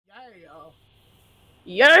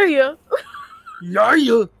Yeah, yeah. Yeah,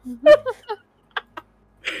 yeah.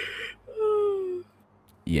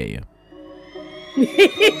 Yeah, yeah. I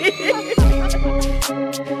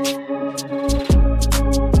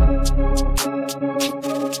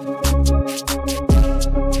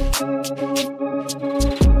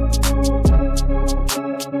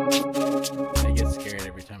get scared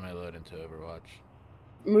every time I load into Overwatch.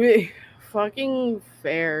 Fucking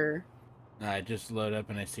fair. I just load up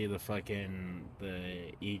and I see the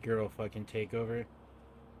e-girl fucking takeover.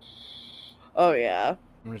 Oh yeah.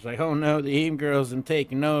 I'm just like, oh no, the e-girls am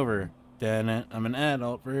taking over. Damn it, I'm an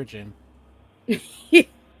adult virgin. Hi,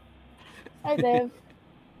 Dev.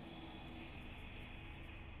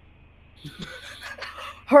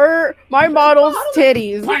 My model's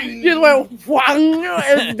titties just went whang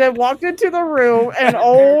as they walked into the room, and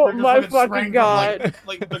oh my fucking god!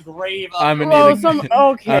 Like the grave. I'm an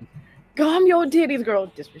okay. Calm your titties, girl.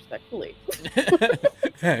 Disrespectfully.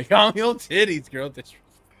 Calm your titties, girl.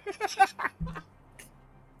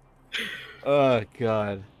 Oh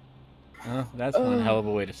god. Oh, that's one hell of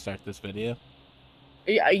a way to start this video.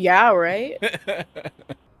 Yeah, right?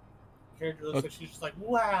 Character looks like she's just like,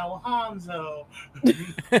 wow, Hanzo.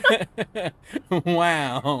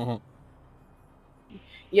 Wow.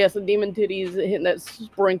 Yes, the demon titties hitting that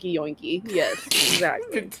sprinky yoinky. Yes,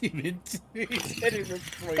 exactly.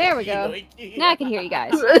 There we go. Now I can hear you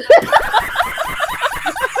guys.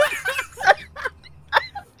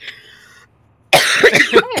 There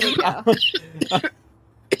we go.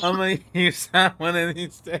 I'm gonna use that one of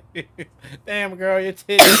these days. Damn, girl, your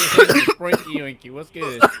titties are hitting sprinky yoinky. What's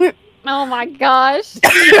good? Oh my gosh.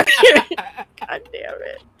 God damn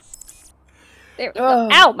it. There we go.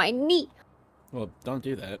 Ow, my knee. Well, don't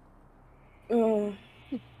do that. I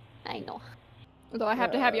know. Although I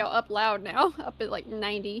have to have y'all up loud now. Up at like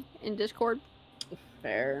 90 in Discord.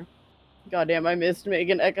 Fair. Goddamn, I missed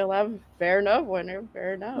Megan Ecolab. Fair enough, winner.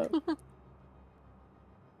 Fair enough.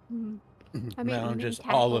 I now I'm just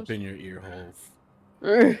all up in your ear holes.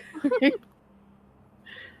 Oh,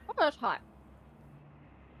 that's hot.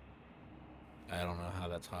 I don't know how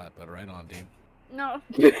that's hot, but right on, dude. No.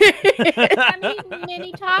 I'm eating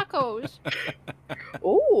mini tacos.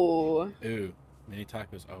 Ooh. Ooh, mini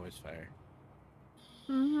tacos always fire.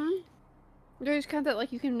 Mm-hmm. There's kind of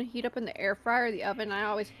like you can heat up in the air fryer or the oven. I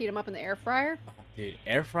always heat them up in the air fryer. Dude,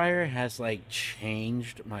 air fryer has like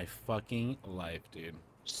changed my fucking life, dude.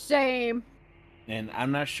 Same. And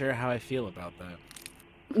I'm not sure how I feel about that.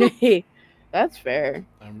 That's fair.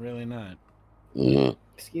 I'm really not.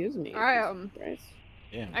 Excuse me. Yeah.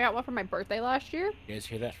 I got one for my birthday last year. You guys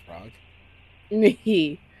hear that frog?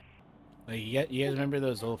 Me. Like you guys remember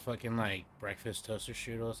those old fucking like breakfast toaster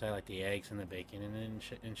strudels that had like the eggs and the bacon in it and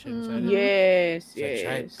shit inside it? Yes, So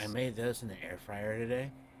yes. I made those in the air fryer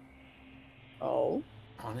today. Oh.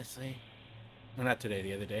 Honestly, well, not today.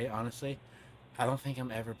 The other day. Honestly, I don't think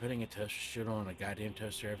I'm ever putting a toaster strudel on a goddamn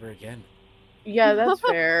toaster ever again. Yeah, that's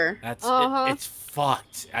fair. That's it's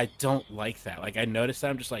fucked. I don't like that. Like I noticed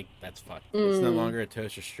that I'm just like, that's fucked. It's no longer a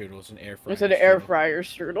toaster strudel. It's an air fryer. It's an air fryer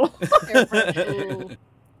strudel. Air fryer.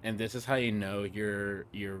 And this is how you know you're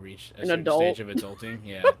reached a An certain adult. stage of adulting.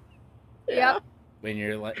 Yeah. Yeah. When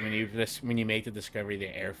you're like when you make the discovery of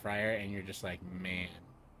the air fryer and you're just like, man.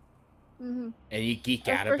 And you geek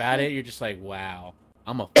out about it. You're just like, wow,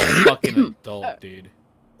 I'm a fucking adult, dude.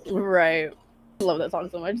 Right. I love that song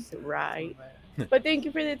so much. Right. But thank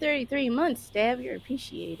you for the 33 months, Stab. You're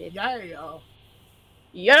appreciated. Yeah, yeah.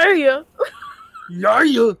 Yeah, yeah. Yeah,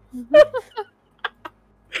 yeah.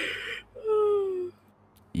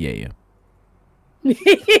 Yeah,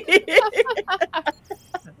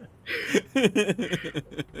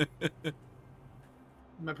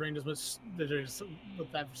 My brain just was with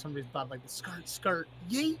that for some reason thought like the skirt.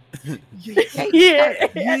 Yeet. Yeet. Yeah.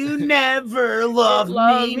 You never loved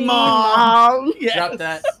Love me, me, Mom. Yes. Drop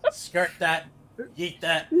that, skirt that, yeet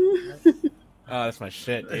that. Oh, that's my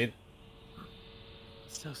shit, dude.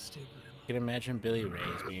 So stupid. You can imagine Billy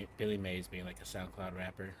Mays being like a SoundCloud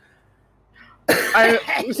rapper.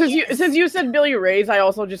 Since you said Billy Ray's, I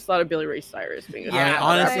also just thought of Billy Ray Cyrus being a I mean, SoundCloud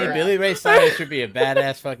honestly, rapper. Billy Ray Cyrus should be a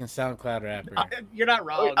badass fucking SoundCloud rapper. You're not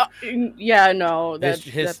wrong. Yeah, no, that's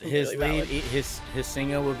his completely valid. his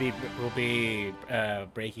single will be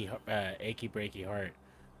achy breaky heart.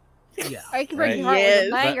 Yeah. I can Right. break your heart with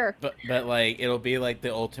a banger. But like it'll be like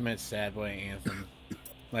the ultimate sad boy anthem,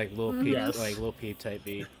 like Lil Peep, Yes. like Lil Peep type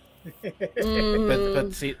beat.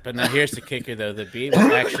 Mm. But now here's the kicker though: the beat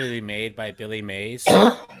was actually made by Billy Mays,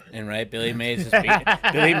 And right, Billy Mays'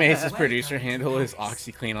 producer handle is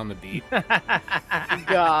OxyClean on the beat.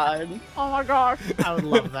 God. Oh my gosh. I would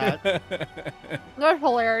love that. That's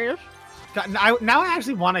hilarious. God, now I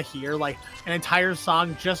actually want to hear like an entire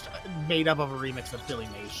song just made up of a remix of Billy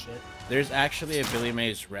Mays shit. There's actually a Billy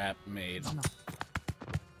Mays rap made. Oh, no.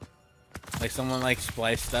 Like someone like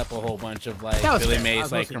spliced up a whole bunch of like That was Billy fair. I Mays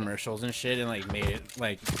was like mostly- commercials and shit, and like made it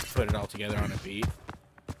like put it all together on a beat.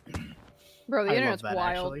 Bro, the I love internet's that,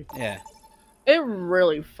 wild. actually. Yeah. It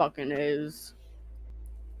really fucking is.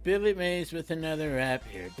 Billy Mays with another rap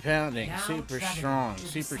here, pounding, Now super traveling strong, to the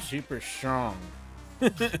super south. super strong.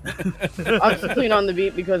 OxyClean on the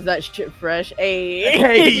beat because that shit fresh. Hey,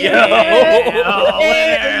 Hey, yo! Yeah,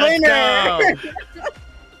 Hey, let's winner.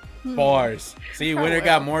 go. Bars. See, Oh, winner well.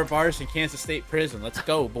 got more bars than Kansas State Prison. Let's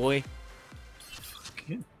go, boy.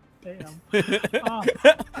 Damn.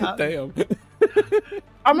 Damn.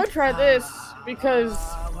 I'm gonna try this because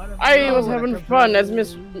I was having fun as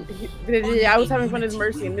Miss. I was having fun as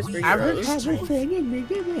Mercy and Mystery Heroes.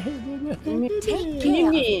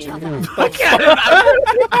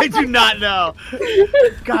 I do not know.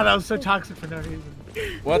 God, I was so toxic for no reason.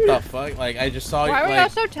 What the fuck? Like, I just saw Why you, were y'all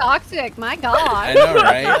like, so toxic? My I god. know,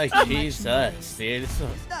 right? Like, Jesus, dude. It's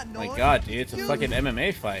my God, dude. It's a fucking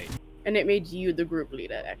MMA fight. And it made you the group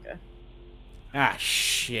leader, Eka. Ah,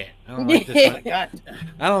 shit. I don't like this much.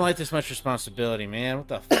 I don't like this much responsibility, man. What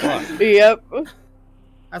the fuck? Yep.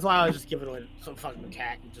 That's why I was just giving it away to some fucking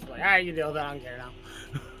cat and just like, alright, you deal with that. I don't care now.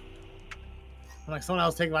 I'm like, someone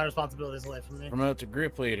else taking my responsibilities away from me. Promote to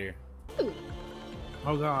group leader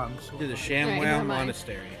Oh god, I'm so to the Alright, ShamWow never mind.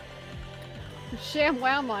 Monastery.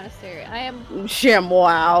 ShamWow Monastery. I am.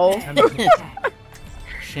 ShamWow.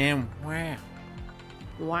 ShamWow.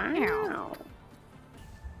 Wow.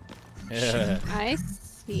 Yeah. I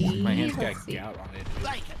see. My hand's got Let's see. gout on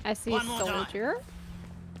it. I see soldier.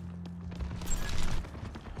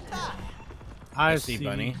 I see,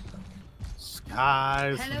 Bunny.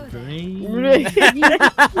 Skies Hello there. green.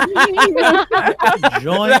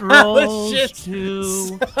 Joint rolls Shit's too.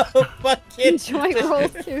 So fucking Joint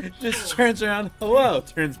rolls too. just turns around. Hello.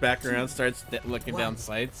 Turns back around. Starts looking down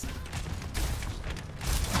sights.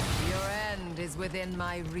 Your end is within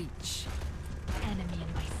my reach. Enemy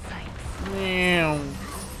in my sights. Meow.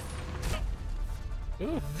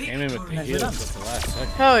 Ooh, came in with the heals at the last second.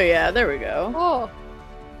 Hell yeah, there we go. Oh,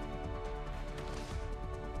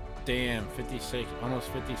 Damn, 56, almost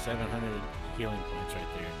 5,700 healing points right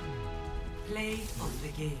there. Play of the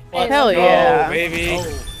game. Hell Oh, yeah. baby.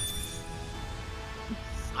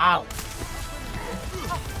 Ow.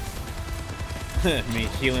 Me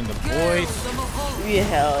healing the boys. Yeah,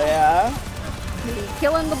 hell yeah. me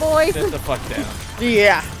killing the boys. Sit the fuck down.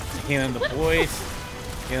 Yeah. Healing the boys.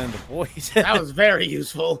 Healing the boys. That was very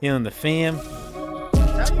useful. Healing the fam.